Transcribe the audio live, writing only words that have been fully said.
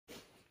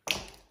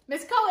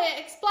Miss Collier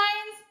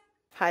explains!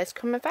 Highest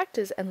common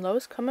factors and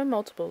lowest common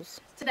multiples.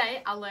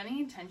 Today, our learning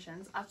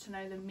intentions are to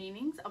know the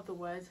meanings of the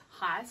words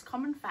highest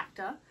common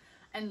factor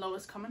and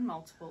lowest common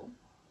multiple,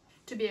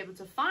 to be able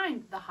to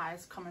find the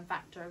highest common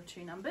factor of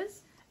two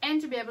numbers, and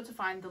to be able to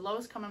find the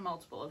lowest common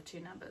multiple of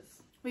two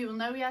numbers. We will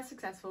know we are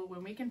successful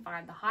when we can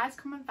find the highest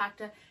common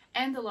factor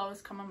and the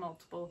lowest common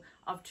multiple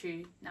of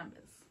two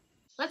numbers.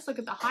 Let's look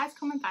at the highest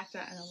common factor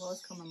and the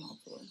lowest common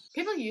multiple.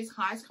 People use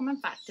highest common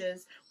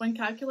factors when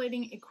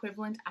calculating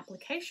equivalent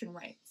application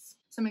rates.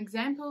 Some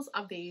examples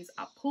of these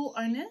are pool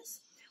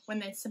owners when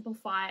they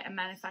simplify a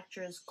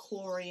manufacturer's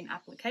chlorine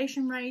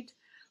application rate,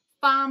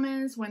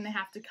 farmers when they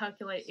have to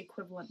calculate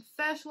equivalent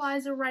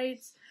fertilizer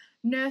rates,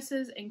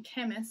 nurses and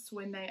chemists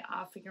when they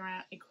are figuring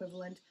out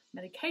equivalent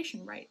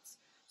medication rates.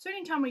 So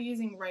anytime we're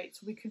using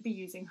rates, we could be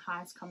using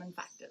highest common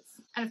factors.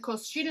 And of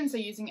course, students are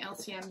using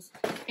LCMs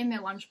in their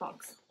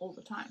lunchbox all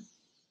the time.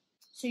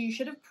 So you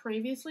should have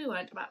previously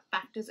learnt about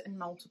factors and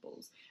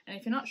multiples. And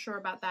if you're not sure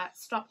about that,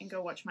 stop and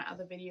go watch my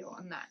other video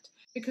on that,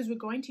 because we're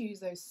going to use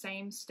those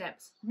same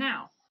steps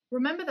now.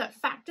 Remember that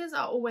factors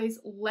are always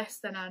less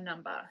than our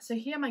number. So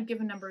here my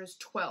given number is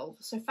 12.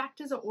 So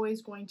factors are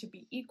always going to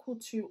be equal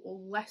to or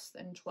less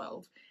than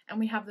 12. And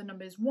we have the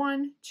numbers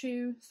 1,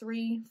 2,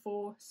 3,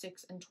 4,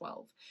 6, and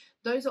 12.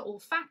 Those are all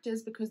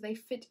factors because they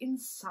fit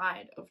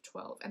inside of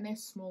 12 and they're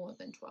smaller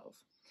than 12.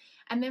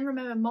 And then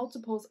remember,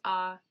 multiples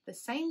are the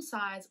same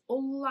size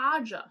or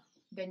larger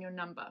than your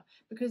number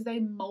because they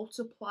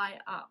multiply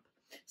up.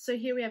 So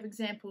here we have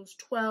examples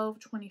 12,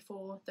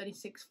 24,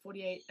 36,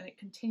 48, and it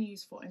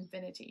continues for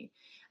infinity.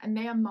 And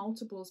they are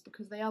multiples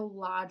because they are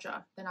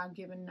larger than our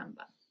given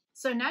number.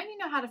 So now you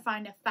know how to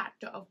find a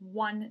factor of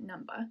one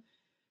number.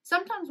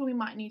 Sometimes we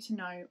might need to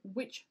know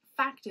which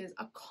factors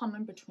are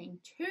common between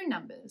two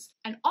numbers,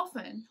 and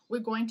often we're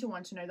going to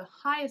want to know the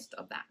highest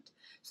of that.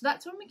 So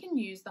that's when we can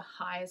use the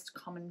highest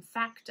common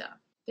factor.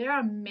 There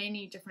are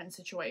many different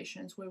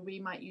situations where we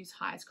might use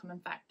highest common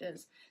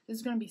factors. This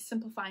is going to be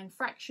simplifying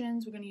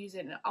fractions. We're going to use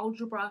it in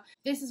algebra.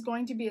 This is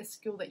going to be a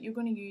skill that you're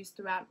going to use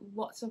throughout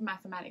lots of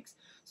mathematics.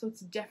 So it's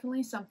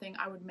definitely something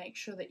I would make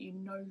sure that you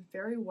know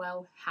very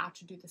well how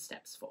to do the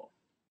steps for.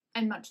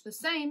 And much the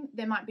same,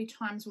 there might be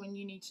times when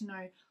you need to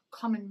know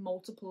common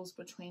multiples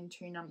between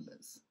two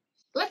numbers.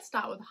 Let's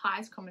start with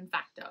highest common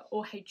factor,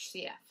 or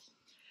HCF.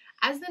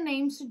 As the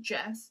name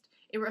suggests,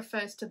 it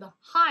refers to the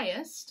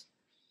highest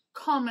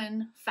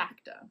common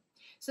factor.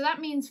 So that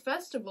means,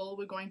 first of all,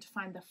 we're going to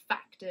find the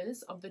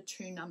factors of the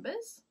two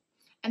numbers,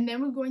 and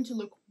then we're going to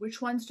look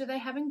which ones do they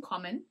have in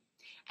common,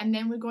 and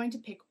then we're going to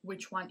pick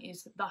which one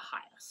is the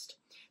highest.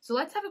 So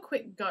let's have a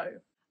quick go.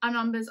 Our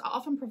numbers are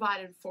often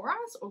provided for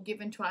us or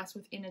given to us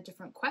within a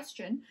different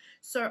question.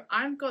 So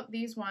I've got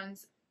these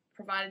ones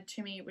provided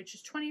to me, which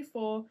is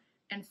 24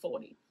 and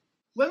 40.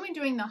 When we're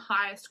doing the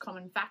highest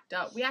common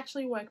factor, we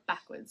actually work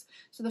backwards.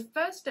 So the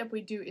first step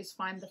we do is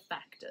find the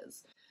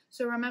factors.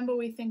 So remember,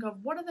 we think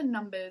of what are the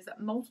numbers that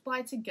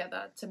multiply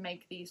together to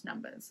make these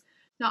numbers.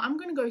 Now I'm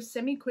going to go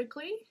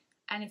semi-quickly,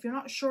 and if you're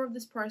not sure of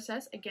this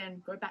process,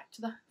 again, go back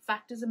to the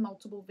factors and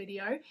multiple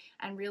video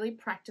and really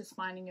practice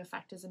finding your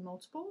factors and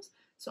multiples.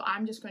 So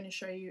I'm just going to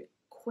show you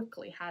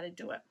quickly how to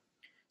do it.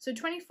 So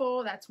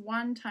 24, that's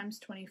 1 times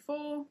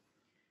 24,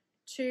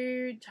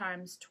 2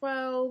 times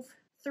 12,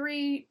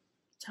 3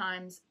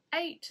 times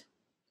 8,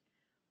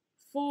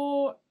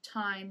 4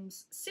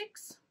 times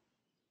 6,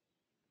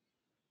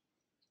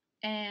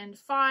 and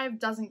 5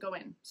 doesn't go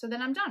in. So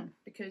then I'm done,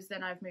 because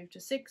then I've moved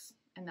to 6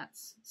 and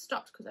that's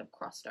stopped because I've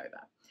crossed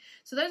over.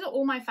 So those are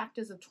all my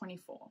factors of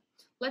 24.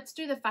 Let's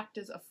do the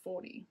factors of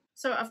 40.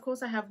 So of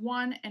course I have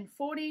 1 and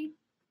 40.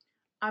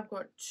 I've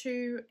got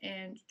 2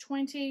 and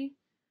 20.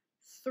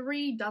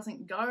 3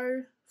 doesn't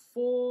go.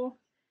 4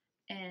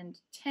 and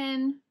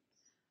 10.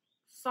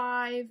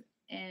 5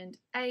 and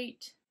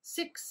 8.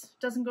 6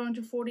 doesn't go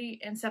into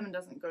 40 and 7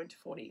 doesn't go into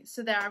 40.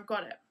 So there, I've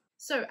got it.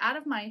 So out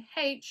of my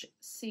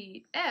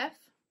HCF,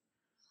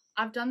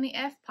 I've done the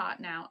F part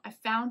now. I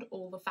found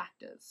all the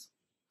factors.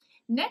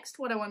 Next,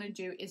 what I want to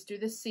do is do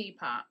the C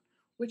part,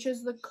 which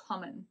is the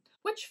common.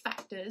 Which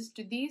factors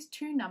do these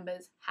two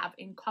numbers have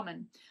in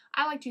common?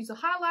 I like to use a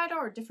highlighter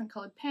or a different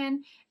colored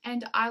pen,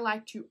 and I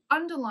like to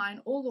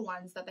underline all the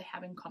ones that they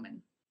have in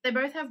common. They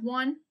both have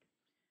 1,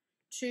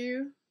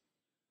 2,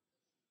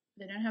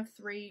 they don't have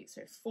 3,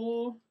 so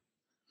 4,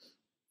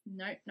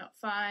 no, not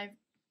 5,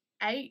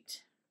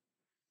 8,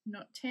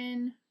 not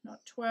 10, not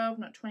 12,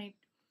 not 20,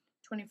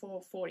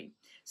 24, 40.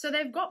 So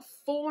they've got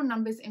 4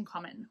 numbers in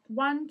common,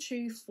 1,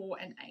 2, 4,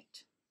 and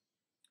 8.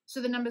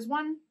 So the numbers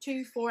 1,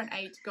 2, 4, and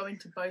 8 go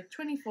into both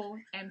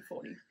 24 and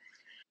 40.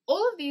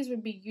 All of these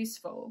would be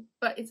useful,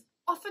 but it's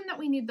often that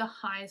we need the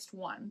highest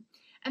one.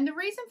 And the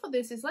reason for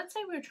this is, let's say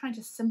we were trying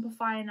to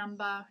simplify a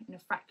number in a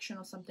fraction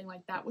or something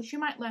like that, which you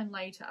might learn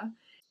later.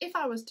 If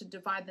I was to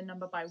divide the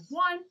number by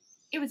 1,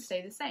 it would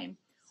stay the same.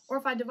 Or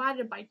if I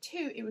divided it by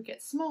 2, it would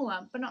get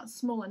smaller, but not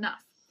small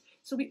enough.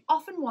 So we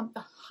often want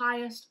the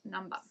highest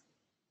number.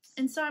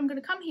 And so I'm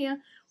going to come here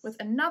with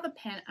another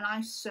pen and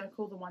I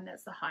circle the one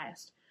that's the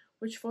highest,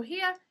 which for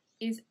here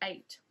is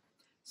 8.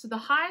 So the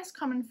highest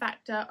common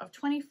factor of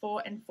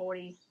 24 and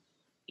 40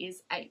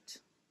 is 8.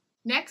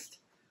 Next,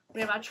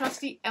 we have our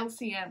trusty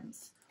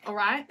LCMs, all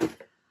right?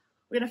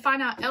 We're going to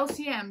find our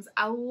LCMs,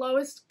 our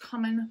lowest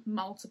common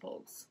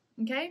multiples,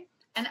 okay?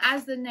 And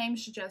as the name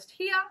suggests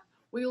here,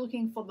 we're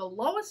looking for the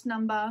lowest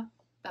number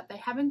that they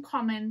have in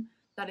common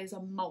that is a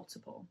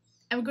multiple.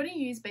 And we're going to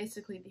use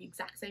basically the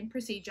exact same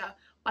procedure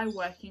by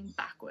working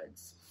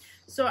backwards.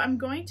 So I'm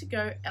going to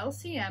go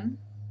LCM,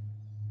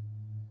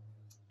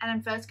 and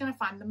I'm first going to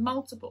find the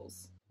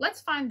multiples.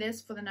 Let's find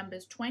this for the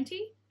numbers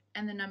 20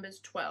 and the numbers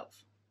 12.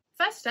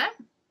 First step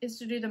is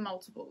to do the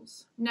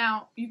multiples.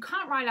 Now, you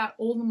can't write out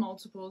all the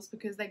multiples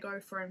because they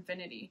go for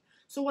infinity.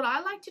 So what I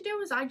like to do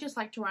is I just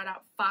like to write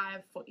out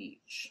 5 for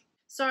each.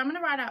 So I'm going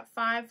to write out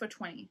 5 for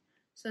 20.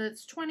 So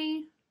it's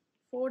 20,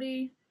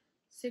 40,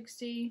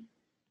 60,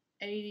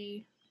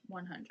 80,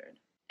 100.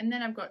 And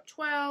then I've got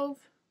 12,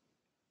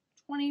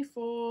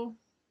 24,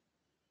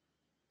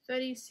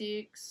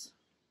 36,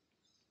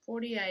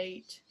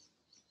 48,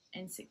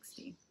 and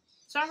 60.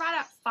 So I write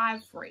out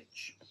 5 for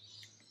each.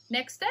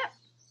 Next step,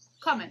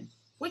 common.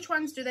 Which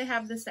ones do they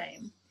have the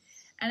same?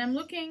 And I'm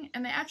looking,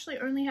 and they actually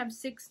only have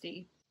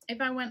 60.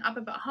 If I went up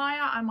a bit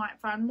higher, I might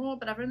find more,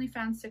 but I've only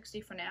found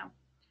 60 for now.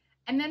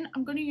 And then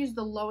I'm going to use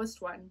the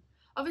lowest one.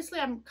 Obviously,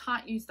 I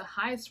can't use the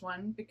highest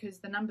one because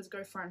the numbers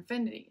go for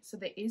infinity, so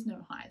there is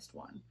no highest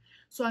one.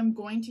 So I'm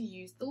going to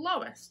use the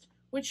lowest,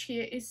 which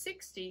here is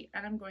 60,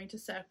 and I'm going to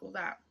circle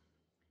that.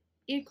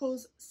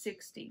 Equals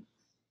 60.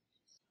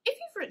 If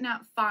you've written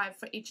out 5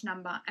 for each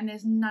number and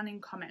there's none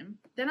in common,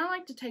 then I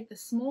like to take the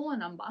smaller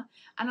number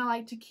and I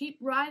like to keep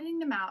writing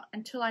them out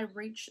until I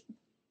reach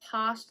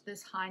past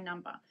this high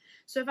number.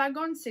 So if I've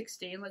gone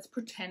 60, and let's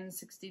pretend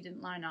 60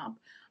 didn't line up,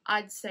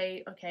 I'd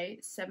say, okay,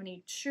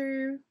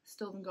 72,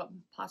 still haven't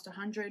gotten past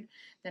 100.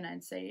 Then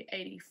I'd say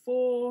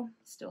 84,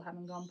 still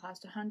haven't gone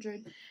past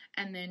 100.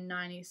 And then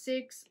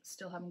 96,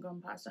 still haven't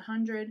gone past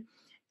 100.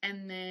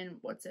 And then,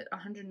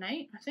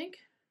 108, I think?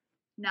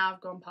 Now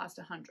I've gone past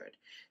 100.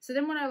 So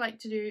then what I like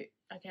to do,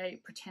 okay,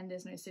 pretend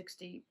there's no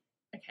 60.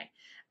 Okay,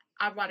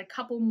 I write a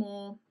couple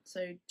more.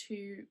 So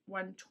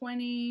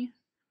 120,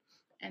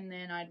 and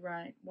then I'd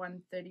write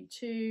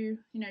 132,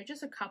 you know,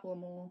 just a couple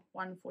more,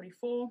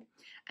 144.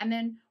 And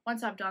then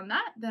once I've done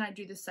that, then I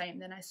do the same.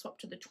 Then I swap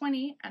to the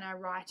 20 and I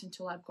write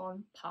until I've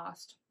gone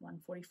past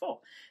 144.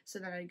 So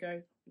then I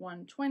go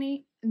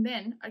 120, and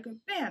then I go,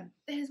 bam,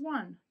 there's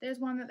one. There's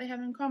one that they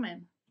have in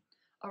common.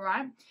 All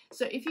right,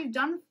 so if you've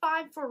done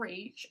 5 for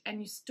each and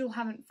you still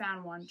haven't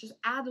found one, just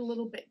add a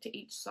little bit to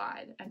each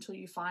side until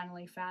you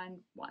finally find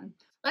one.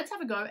 Let's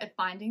have a go at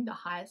finding the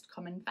highest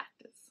common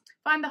factors.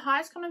 Find the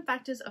highest common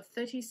factors of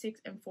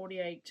 36 and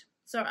 48.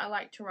 So I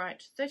like to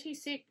write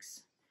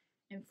 36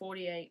 and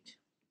 48.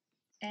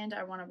 And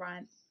I want to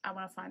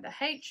find the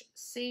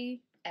HCF.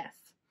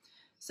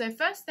 So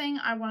first thing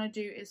I want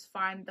to do is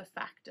find the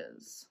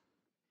factors.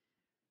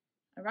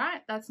 All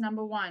right, that's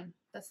number 1.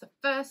 That's the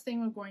first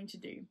thing we're going to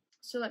do.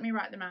 So let me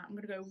write them out. I'm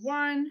going to go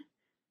 1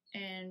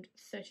 and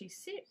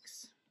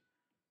 36,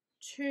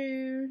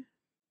 2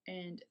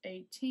 and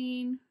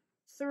 18,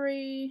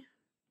 3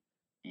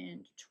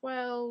 and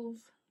 12,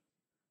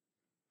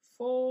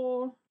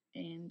 4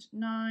 and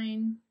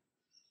 9,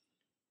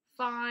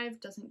 5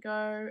 doesn't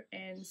go,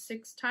 and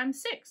 6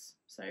 times 6.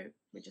 So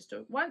we just do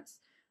it once.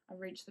 I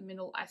reach the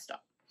middle, I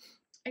stop.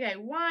 Okay,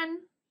 1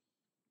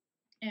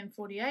 and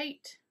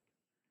 48,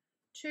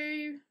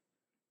 2,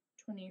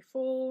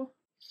 24,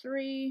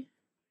 3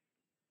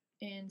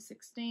 and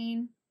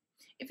 16.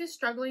 If you're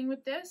struggling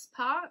with this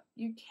part,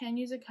 you can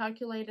use a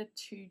calculator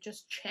to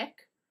just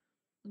check.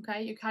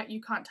 Okay, you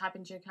can't type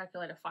into your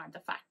calculator find the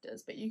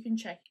factors, but you can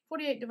check.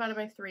 48 divided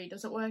by 3,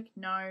 does it work?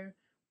 No.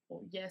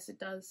 Or yes, it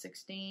does,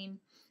 16.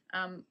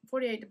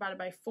 48 divided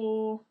by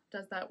 4,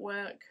 does that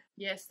work?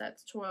 Yes,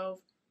 that's 12.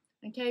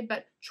 Okay,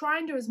 but try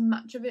and do as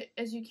much of it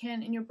as you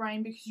can in your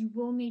brain because you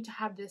will need to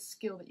have this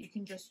skill that you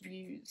can just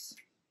use.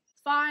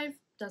 5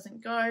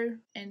 doesn't go,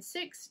 and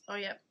 6, oh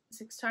yeah,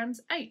 6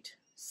 times 8,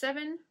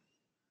 7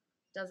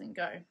 doesn't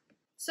go.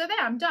 So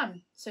there, I'm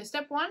done. So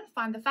step 1,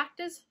 find the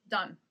factors,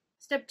 done.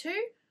 Step 2,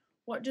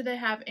 what do they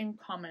have in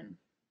common?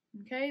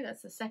 Okay,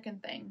 that's the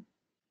second thing.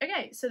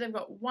 Okay, so they've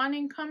got 1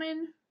 in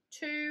common,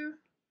 2,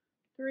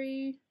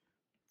 3,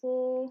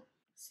 4,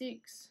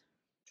 6,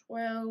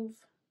 12.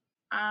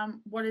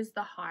 What is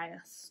the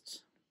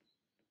highest?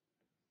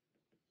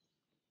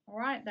 All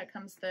right, that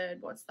comes third.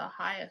 What's the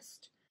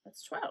highest?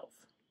 That's 12.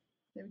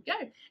 There we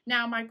go.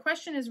 Now my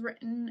question is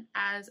written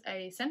as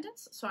a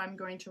sentence, so I'm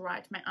going to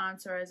write my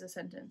answer as a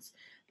sentence.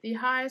 The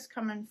highest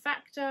common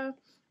factor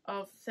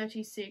of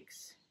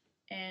 36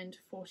 and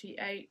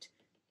 48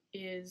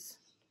 is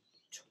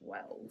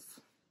 12.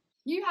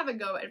 You have a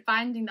go at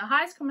finding the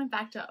highest common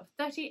factor of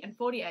 30 and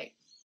 48.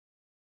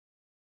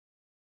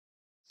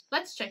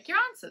 Let's check your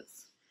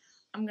answers.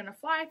 I'm going to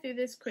fly through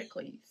this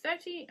quickly.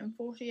 30 and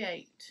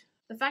 48.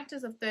 The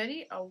factors of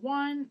 30 are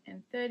 1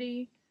 and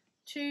 30,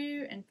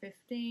 2 and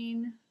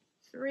 15,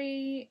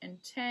 3 and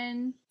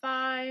 10,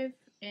 5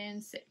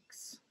 and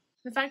 6.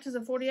 The factors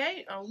of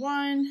 48 are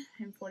 1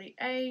 and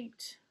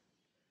 48,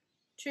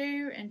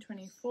 2 and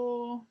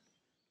 24,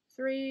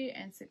 3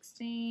 and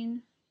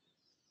 16,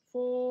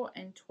 4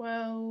 and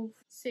 12,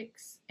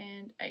 6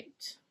 and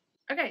 8.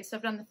 Okay, so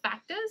I've done the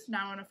factors.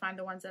 Now I want to find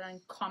the ones that are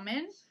in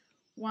common.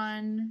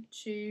 1,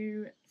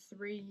 2,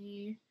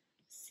 3,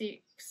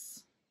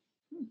 6.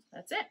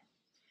 That's it.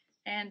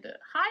 And the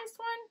highest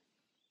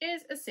one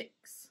is a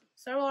 6.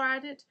 So I'll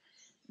write it.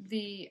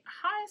 The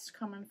highest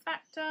common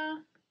factor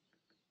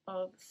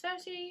of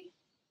 30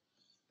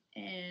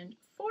 and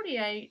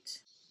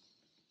 48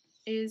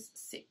 is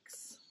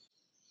 6.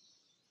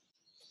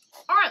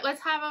 Alright,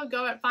 let's have a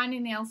go at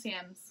finding the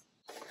LCMs.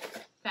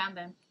 Found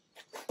them.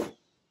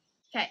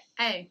 Okay,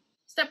 A.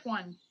 Step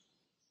 1.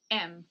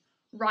 M.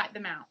 Write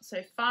them out.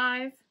 So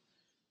 5,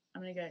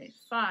 I'm going to go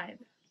 5,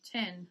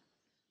 10,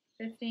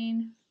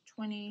 15,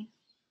 20,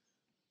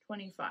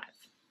 25.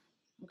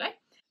 Okay?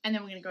 And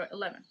then we're going to go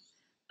 11.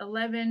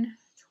 11,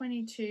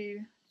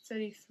 22,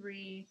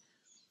 33,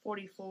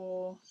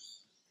 44,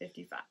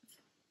 55.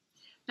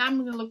 Now I'm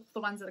going to look for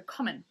the ones that are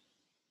common.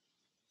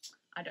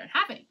 I don't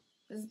have any.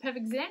 This is a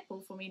perfect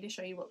example for me to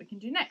show you what we can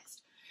do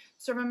next.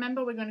 So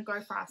remember, we're going to go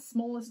for our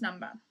smallest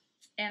number.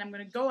 And I'm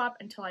going to go up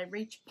until I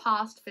reach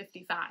past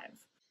 55.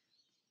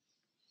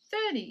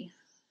 30,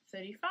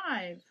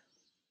 35,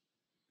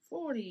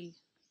 40,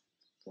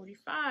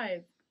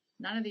 45.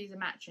 None of these are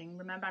matching.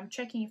 Remember, I'm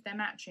checking if they're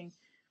matching.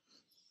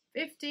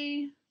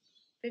 50,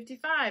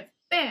 55.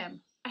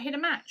 Bam! I hit a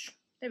match.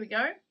 There we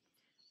go.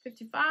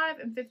 55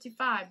 and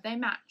 55. They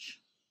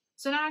match.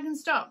 So now I can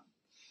stop.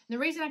 And the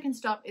reason I can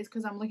stop is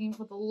because I'm looking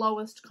for the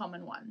lowest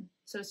common one.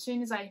 So as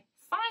soon as I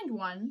find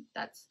one,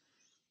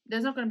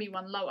 there's not going to be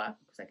one lower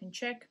because I can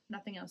check.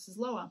 Nothing else is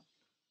lower.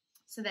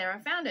 So there, I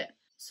found it.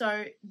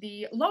 So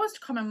the lowest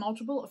common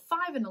multiple of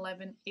 5 and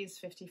 11 is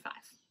 55.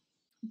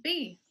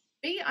 B,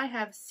 I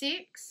have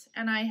 6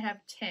 and I have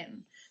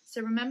 10.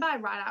 So remember, I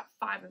write out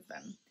 5 of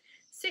them.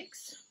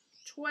 6,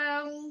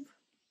 12,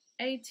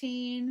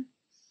 18,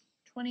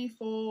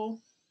 24,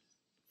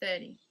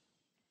 30.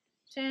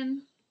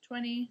 10,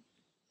 20,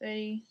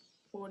 30,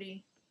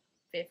 40,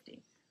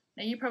 50.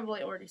 Now you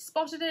probably already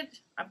spotted it.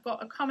 I've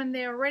got a common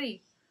there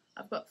already.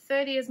 I've got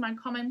 30 as my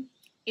common.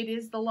 It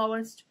is the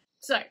lowest.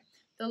 So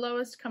the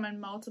lowest common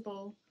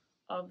multiple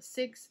of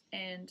 6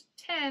 and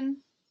 10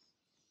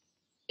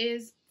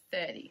 is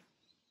 30.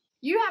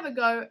 You have a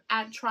go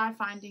at try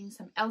finding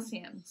some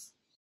LCMs.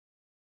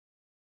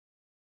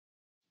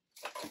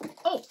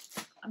 Oh,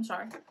 I'm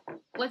sorry.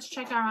 Let's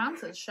check our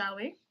answers, shall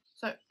we?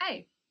 So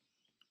A,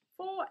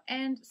 4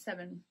 and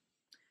 7.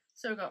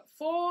 So we've got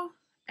 4,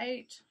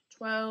 8,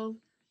 12,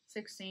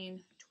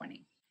 16,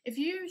 20. If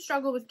you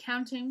struggle with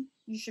counting,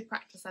 you should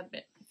practice that a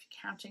bit if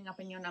you're counting up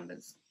in your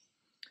numbers.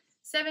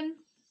 7,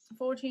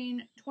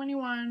 14,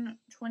 21,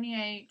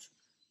 28,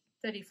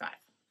 35.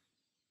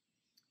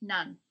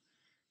 None.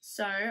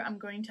 So I'm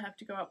going to have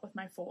to go up with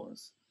my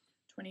 4s.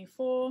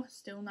 24,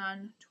 still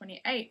none.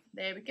 28,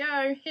 there we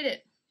go, hit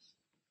it.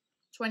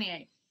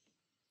 28.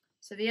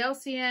 So the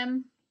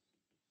LCM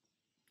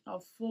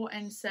of 4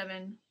 and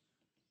 7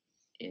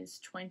 is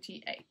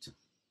 28.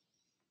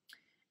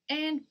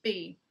 And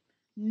B,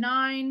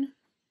 9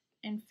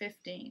 and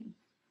 15.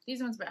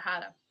 These ones a bit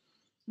harder.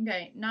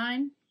 Okay,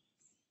 9,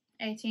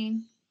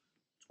 18,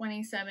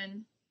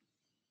 27,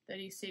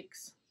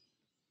 36,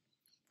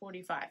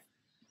 45.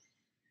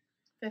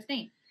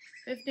 15.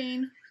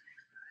 15,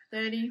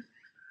 30,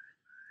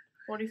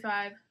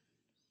 45,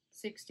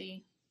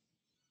 60,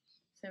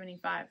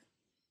 75.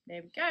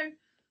 There we go.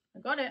 I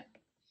got it.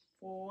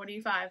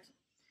 45.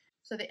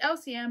 So the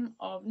LCM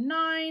of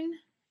 9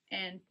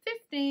 and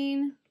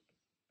 15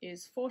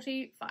 is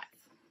 45.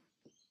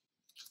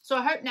 So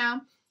I hope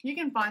now you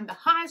can find the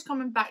highest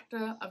common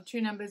factor of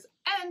two numbers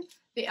and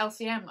the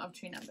LCM of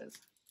two numbers.